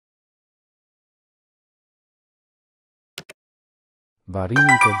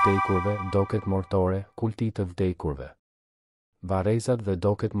Varrimi të vdekurve, doket mortore, kulti të vdekurve. Varrezat dhe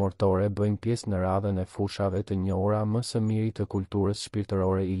doket mortore bëjnë pjesë në radhën e fushave të njohura më së miri të kulturës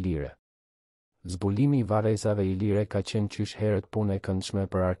shpirtërore ilire. Zbulimi I varrezave ilire ka qenë qysh herët punë e këndshme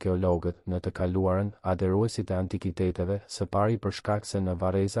për arkeologët në të kaluarën, adhuruesit e antikiteteve, së pari për shkak se në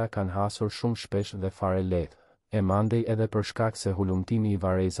varreza kanë hasur shumë shpesh dhe fare lehtë. E mandej edhe për shkak se hulumtimi I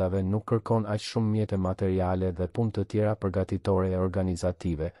varrezave nuk kërkon aq shumë mjete materiale dhe punë të tjera përgatitore e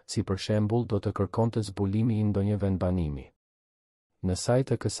organizative, si për shembull do të kërkonte zbulimi I ndonjë vendbanimi. Në saj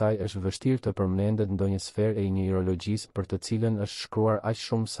të kësaj është vështirë të përmendet ndonjë sferë e një irologjisë për të cilën është shkruar aq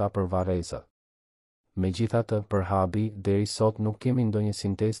shumë sa për varrezat. Megjithatë, për habi, deri sot nuk kemi ndonjë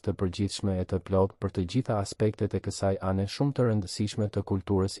sintezë të përgjithshme e të plotë për të gjitha aspektet e kësaj ane shumë të rëndësishme të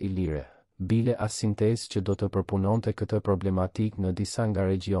kulturës ilire. Bile as sintezë që do të përpunonte këtë problematik në disa nga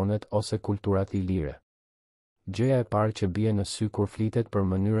regionet ose kulturat ilire. Gjëja e parë që bie në sy kur flitet për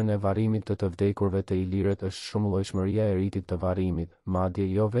mënyrën e varrimit të vdekurve të Ilirit është shumëllojshmëria e ritit të varrimit, madje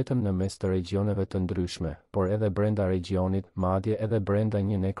jo vetëm në mes të regioneve të ndryshme, por edhe brenda regionit, madje edhe brenda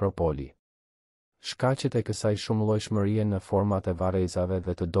një nekropoli. Shkaqet e kësaj shumëllojshmërie në format e varrezave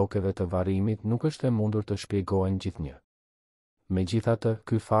dhe të dokeve të varrimit nuk është e mundur të shpjegohen gjithnjë. Megjithatë,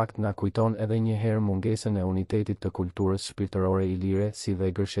 ky fakt na kujton edhe një herë mungesën e unitetit të kulturës shpirtërore ilire si dhe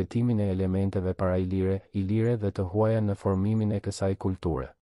gërshetimin e elementeve parailire dhe të huaja në formimin e kësaj kulture.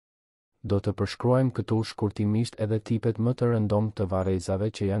 Do të përshkruajmë këtu shkurtimisht edhe tipet më të rëndomt të varrezave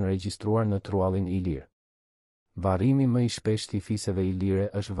që janë regjistruar në truallin ilir. Varrimi më I shpeshtë I fiseve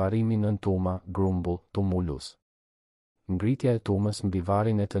ilire është varrimi nën tuma, grumbull, tumulus. Ngritja e tumës mbi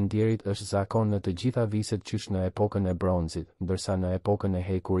varrin e të ndjerit është zakon në të gjitha viset qysh në epokën e bronzit, ndërsa në epokën e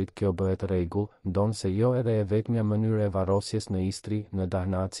hekurit kjo bëhet rregull, ndonse jo edhe e vetmja mënyrë e varrosjes në Istri, në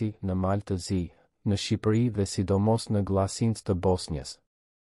Dahnaci, në Mal të Zi, në Shqipëri dhe sidomos në Glasinc të Bosnjës.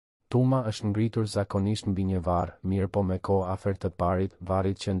 Tuma është ngritur zakonisht mbi një varr, mirëpo me kohë afër të parit,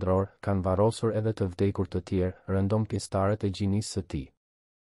 varrit qendror, kanë varrosur edhe të vdekur të tjerë, rëndom pjesëtarët e gjinisë së tij.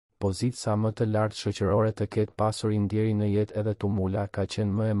 Pozitë sa më të lartë shoqërore të ketë pasur I ndjeri në jetë edhe tumula ka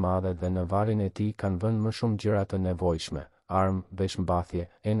qenë më e madhe dhe në varrin e tij kanë vënë më shumë gjëra të nevojshme, armë, veshmbathje,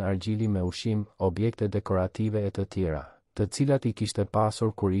 enë argjili me ushqim, objekte dekorative e të tjera, të cilat I kishte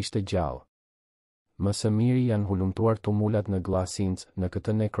pasur kur ishte gjallë. Më së miri janë hulumtuar tumulat në Glasinc, në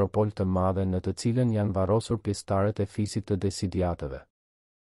këtë nekropol të madhe në të cilën janë varrosur pjesëtarët e fisit të Desidiatëve.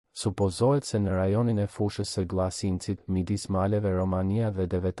 Supozohet se në rajonin e fushës së Glasincit, midis maleve Romania dhe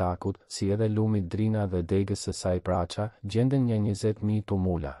Devetakut, si edhe lumit Drina dhe degës së saj Praça, gjenden një 20.000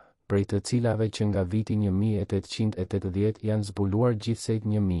 tumula, prej të cilave që nga viti 1880 janë zbuluar gjithsejt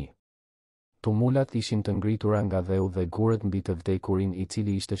 1.000. Tumulat ishin të ngritura nga dheu dhe gurët mbi të vdekurin I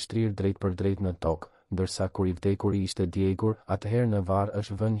cili ishte shtrirë drejt për drejt në tokë, ndërsa kur I vdekuri ishte djegur, atëherë në varr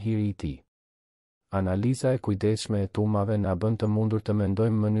është vënë hiri I tij. Analiza e kujdesshme e tumave na bën të mundur të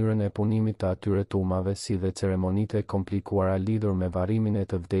mendojmë mënyrën e punimit të atyre tumave si dhe ceremonitë e komplikuara lidhur me varrimin e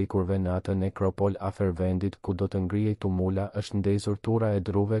të vdekurve në atë nekropol afër vendit ku do të ngrihej tumula është ndezur tura e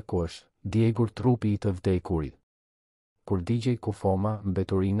druve ku është djegur trupi I të vdekurit. Kur digjej kufoma,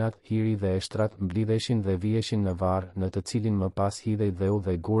 mbeturinat, hiri dhe eshtrat mblidheshin dhe viheshin në varr, në të cilin më pas hidhej dheu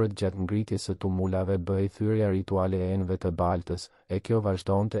dhe gurët gjatë ngritjes së tumulave bëhej thyrja rituale e enëve të baltës, e kjo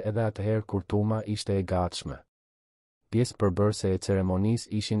vazhdonte edhe atëherë kur tuma ishte e gatshme. Pjesë përbërëse e ceremonisë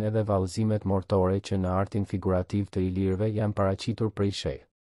ishin edhe vallëzimet mortore që në artin figurativ të ilirëve janë paraqitur prej sheh.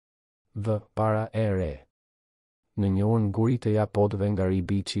 Para e re. Në një nguri të japotëve nga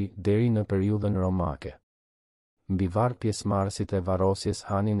Ribiçi deri në periudhën romake. Mbi varr pjesëmarrësit e varrosjes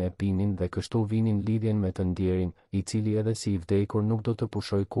hanin e pinin dhe kështu vinin lidhjen me të ndjerin, I cili edhe si I vdekur nuk do të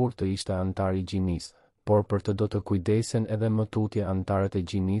pushoj kur të ishte antar I gjinisë, por për të do të kujdesen edhe më tutje antarët e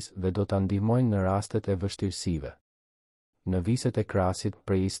gjinisë dhe do ta ndihmojnë në rastet e vështirësive. Në viset e krasit,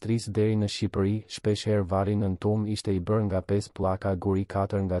 prej Istrisë deri në Shqipëri, shpeshherë varri nën tum ishte I bërë nga 5 pllaka guri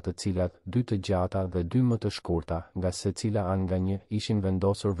 4 nga të cilat 2 të gjata dhe 2 më të shkurta, nga secila anë nga një, ishin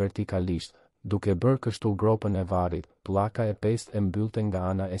vendosur vertikalisht. Duke bërë kështu gropën e varrit, pllaka e 5 e mbyllte nga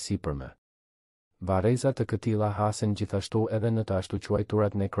ana e sipërme. Varreza të këtilla hasen gjithashtu edhe në të ashtu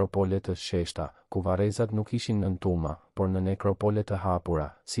quajturat nekropole të sheshta, ku varrezat nuk ishin nën tuma, por në nekropole të hapura,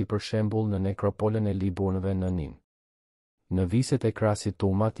 si për shembull në nekropolën e Liburnëve në Nin. Në viset e krasit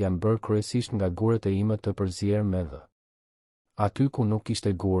tumat janë bërë kryesisht nga gurët e imët të përzier me dhë. Aty ku nuk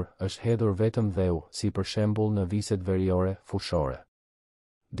ishte gur, është hedhur vetëm dheu, si për shembull në viset veriore, fushore.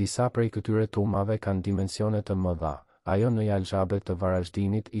 Disa prej këtyre tumave kanë dimensione të mëdha. Ajo në Jalxhabe të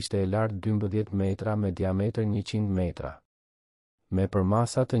Varazdinit ishte e lartë 12 metra me diametër 100 metra. Me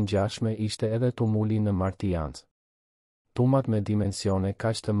përmasa të ngjashme ishte edhe tumuli në Martijanc. Tumat me dimensione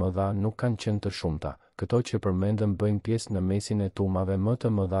kaq të mëdha nuk kanë qenë të shumta, këto që përmendëm bëjnë pjesë në mesin e tumave më të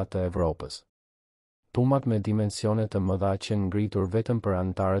mëdha të Evropës. Tumat me dimensione të mëdha që ngritur vetëm për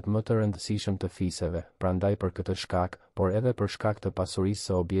antarët më të rëndësishëm të fiseve, prandaj për këtë shkak, por edhe për shkak të pasurisë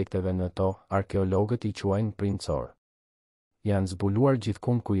së objekteve në to, arkeologët i quajnë princor. Janë zbuluar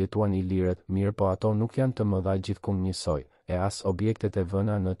gjithkund ku jetuan ilirët, mirë po ato nuk janë të mëdha gjithkund njësoj, e as objektet e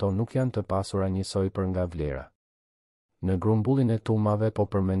vëna në to nuk janë të pasura njësoj për nga vlera. Në grumbullin e tumave po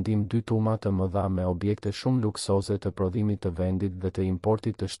përmendim 2 tuma të mëdha me objekte shumë luksoze të prodhimit të vendit dhe të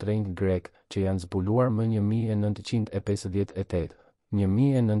importit të shtrenjtë grek, që janë zbuluar më 1958,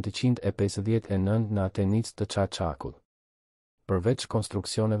 1959 në Atenicë të Çaçakut. Përveç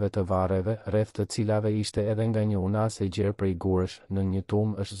konstruksioneve të varreve, rreth të cilave ishte edhe nga një unas e gjerë prej gurësh, në një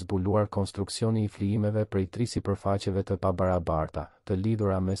tum është zbuluar konstruksioni i flijimeve prej 3 sipërfaqeve të pabarabarta, të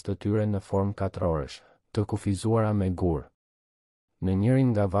lidhura mes të tyre në formë katrorësh, të kufizuara me gur. Në njërin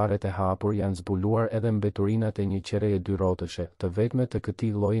nga varret e hapur janë zbuluar edhe mbeturinat e një qereje 2 rrotëshe, të vetme të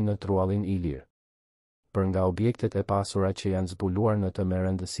këtij lloji në truallin Ilir. Për nga objektet e pasura që janë zbuluar në të me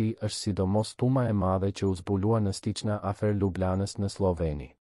rëndësi është sidomos tuma e madhe që u zbulua në Stiqna afer Ljubljanës në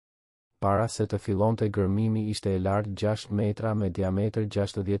Sloveni. Para se të fillonte gërmimi ishte e lartë 6 metra me diametër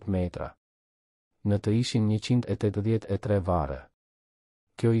 60 metra. Në të ishin 183 varre.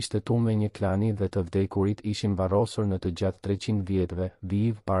 Kjo ishte tumë me një klani dhe të vdekurit ishin varrosur në të gjatë 300 vjetëve,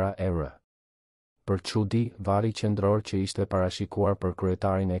 viv para erë. Për çudi, vari qendror që ishte parashikuar për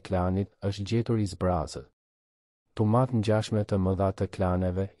kryetarin e klanit është gjetur i zbrazët. Tumat ngjashme të mëdha të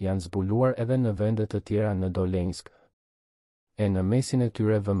klaneve janë zbuluar edhe në vende të tjera në Dolenjsk. E në mesin e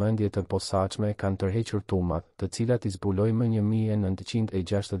tyre vëmendje të posaçme kanë tërhequr tumat, të cilat i zbuloi më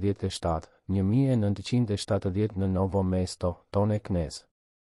 1967, 1970 në Novo Mesto, tonë Knez.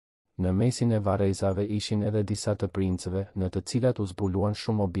 Në mesin e varrezave ishin edhe disa të princëve, në të cilat u zbuluan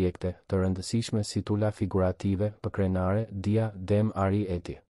shumë objekte të rëndësishme si tula figurative, pëkrenare, dia, dem, ari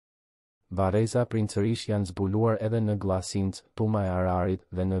eti. Varreza princërish janë zbuluar edhe në Glasinc, tuma e Ararit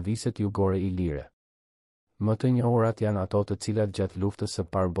dhe në viset jugore ilire. Më të njohurat janë ato të cilat gjatë luftës së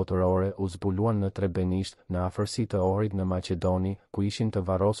parë botërore u zbuluan në Trebenisht, në afërsi të Ohrit në Maqedoni, ku ishin të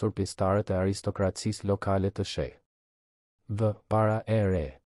varrosur pjesëtarët e aristokracisë lokale të sheh. Para e re.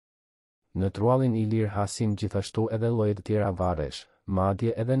 Në truallin Ilir hasim gjithashtu edhe lloje të tjera varresh,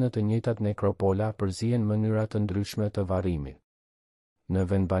 madje edhe në të njëjtat nekropola përzihen mënyra të ndryshme të varrimit. Në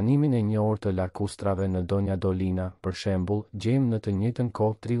vendbanimin e njohur të lakustrave në Donja Dolina, për shembull, gjejmë në të njëjtën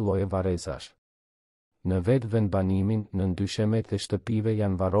kohë 3 lloje varrezash. Në vetë vendbanimin, në ndyshemet e shtëpive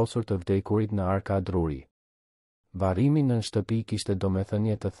janë varrosur të vdekurit në arka druri. Varrimi në shtëpi kishte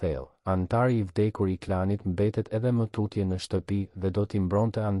domethënie të thellë. Antari i vdekur i klanit mbetet edhe më tutje në shtëpi dhe do t'i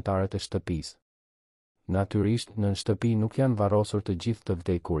mbronte antarët e shtëpisë. Natyrisht, në shtëpi nuk janë varrosur të gjithë të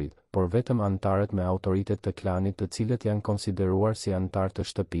vdekurit, por vetëm antarët me autoritet të klanit të cilët janë konsideruar si antar të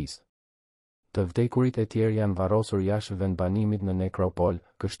shtëpisë. Të vdekurit e tjerë janë varrosur jashtë vendbanimit në nekropol,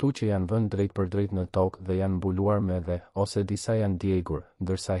 kështu që janë vënë drejt për drejt në tokë dhe janë mbuluar me dhe, ose disa janë djegur,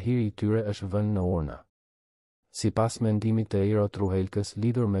 ndërsa hiri i tyre është vënë në urna. Sipas mendimit të Eiro Truhelkës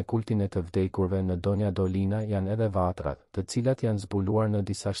lidhur me kultin e të vdekurve në Donja Dolina janë edhe vatrat, të cilat janë zbuluar në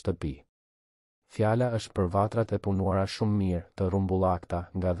disa shtëpi. Fjala është për vatrat e punuara shumë mirë, të rumbullakta,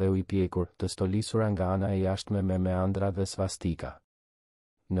 nga dheu i pjekur, të stolisura nga ana e jashtme me meandra dhe svastika.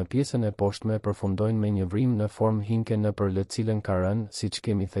 Në pjesën e poshtme përfundojnë me një vrim në formë hinke në për le cilën ka rënë, siç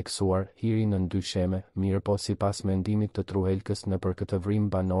kemi theksuar, hiri në ndysheme, mirë po sipas mendimit të Truhelkës në për këtë vrim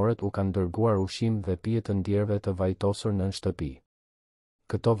banorët u kanë dërguar ushqim dhe pije të ndjerve të vajtosur në shtëpi.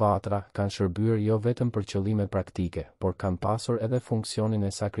 Këto vatra kanë shërbyer jo vetëm për qëllime praktike, por kanë pasur edhe funksionin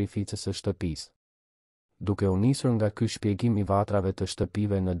e sakrificës së shtëpisë. Duke u nisur nga ky shpjegim i vatrave të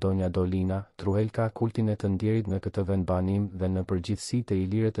shtëpive në Donja Dolina, Truhelka kultin e të ndjerit në këtë vendbanim dhe në përgjithësi të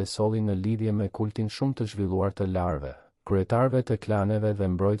ilirët e solli në lidhje me kultin shumë të zhvilluar të larve, kryetarëve të klaneve dhe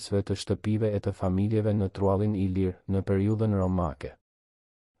mbrojtësve të shtëpive e të familjeve në truallin Ilir në periudhën romake.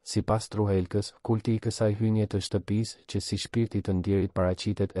 Sipas Truhelkës, kulti i kësaj hynje të shtëpisë, që si shpirti të ndjerit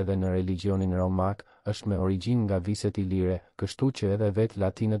paraqitet edhe në religionin romak, është me origjinë nga viset ilire, kështu që edhe vetë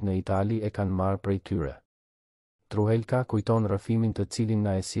latinët në Itali e kanë marrë prej tyre. Truhelka kujton rrëfimin të cilin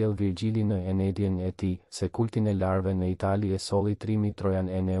na e sjell Virgjili në Enedien e tij, se kultin e larve në Itali e solli trimi Trojan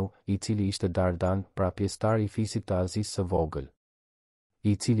Eneu, i cili ishte Dardan, pra pjesëtar i fisit të Azisë së vogël,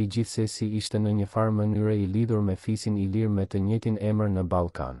 i cili gjithsesi ishte në një farë mënyre i lidhur me fisin Ilir me të njëjtin emër në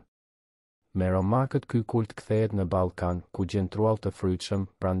Ballkan. Me romakët ky kult kthehet në Ballkan, ku gjen truall të frytshëm,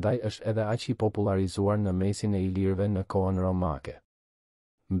 prandaj është edhe aq i popularizuar në mesin e ilirëve në kohën romake.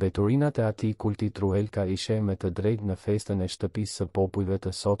 Mbeturinat e atij kulti truhelka ishe me të drejtë në festën e shtëpisë së popujve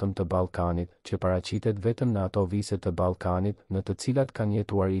të sotëm të Ballkanit, që paraqitet vetëm në ato vise të Ballkanit në të cilat kanë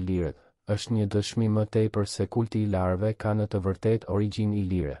jetuar ilirët. Është një dëshmi më tepër se kulti ilarëve ka në të vërtetë origjinë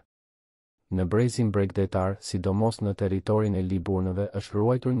ilire. Në brezin bregdetar, sidomos në territorin e Liburnëve, është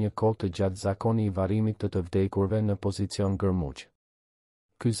ruajtur një kohë të gjatë zakoni I varrimit të vdekurve në pozicion gërmuq.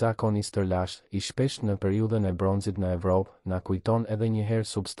 Ky zakon I stërlasht, I shpesh në periudhën e bronzit në Evropë, na kujton edhe një herë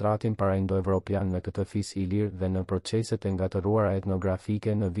substratin paraindoevropian në këtë fis ilir dhe në proceset e ngatëruara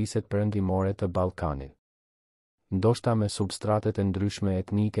etnografike në viset perëndimore të Ballkanit. Ndoshta me substratet e ndryshme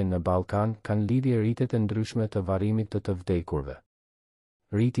etnike në Ballkan kanë lidhje rritet e ndryshme të varrimit të vdekurve.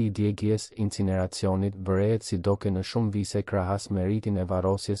 Rriti I djegjes, incineracionit, bërehet si doke në shumë vise krahas me rritin e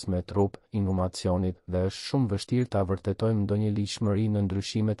varrosjes me trup, inhumacionit, dhe është shumë vështirë ta vërtetojmë ndonjë lidhshmëri në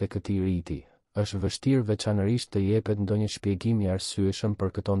ndryshimet e këtij rriti. Është vështirë veçanërisht të jepet ndonjë shpjegim I arsyeshëm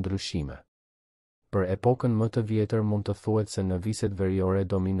për këto ndryshime. Për epokën më të vjetër mund të thuhet se në viset veriore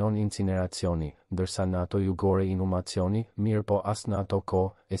dominon incineracioni, ndërsa në ato jugore inhumacioni, mirë po as në ato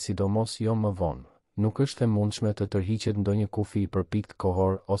kohë, e sidomos jo më vonë. Nuk është e mundshme të tërhiqet ndonjë kufi I përpikt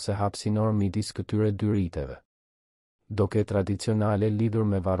kohor ose hapësinor midis këtyre dy rriteve. Doke tradicionale lidhur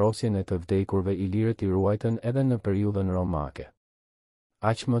me varrosjen e të vdekurve ilirët I ruajtën edhe në periudhën romake.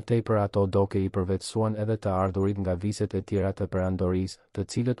 Aq më tepër ato doke I përvetësuan edhe të ardhurit nga viset e tjera të perandorisë, të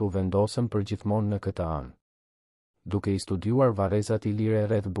cilët u vendosën përgjithmonë në këtë anë. Duke I studiuar varrezat ilire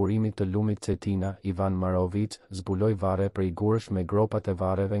rreth burimit të lumit Cetina, Ivan Marovic zbuloi varre prej gurësh me gropat e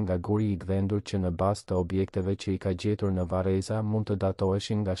varreve nga guri I gdhendur që në bazë të objekteve që I ka gjetur në varreza mund të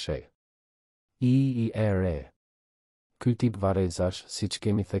datoheshin nga sheh. Ilir. Ky tip varrezash, siç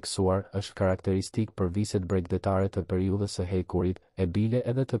kemi theksuar, është karakteristik për viset bregdetare të periudhës së hekurit, e bile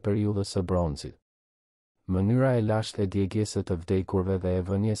edhe të periudhës së bronzit. Mënyra e lashtë e djegjes së të vdekurve dhe e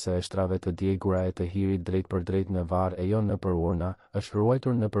vënies së eshtrave të djegura e të hirit drejt për drejt në varr e jo nëpër urna, është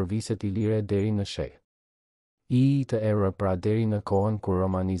ruajtur nëpër viset ilire deri në sheh. Të erë pra deri në kohën kur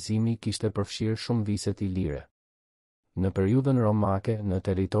romanizimi kishte përfshirë shumë viset ilire. Në periudhën romake, në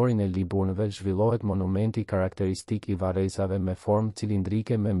territorin e Liburnëve zhvillohet monumenti karakteristik I varrezave me formë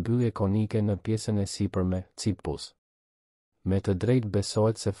cilindrike me mbyllje konike në pjesën e sipërme, cipus. Me të drejtë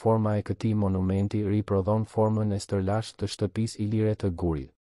besohet se forma e këtij monumenti riprodhon formën e stërlasht të shtëpisë ilire të gurit.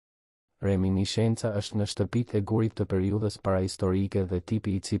 Reminiscenca është në shtëpitë e gurit të periudhës parahistorike dhe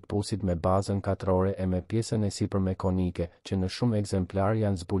tipi I cipusit me bazën katrore e me pjesën e sipërme konike, që në shumë ekzemplar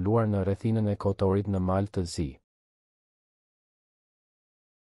janë zbuluar në rrethinën e kotorit në mal të zi.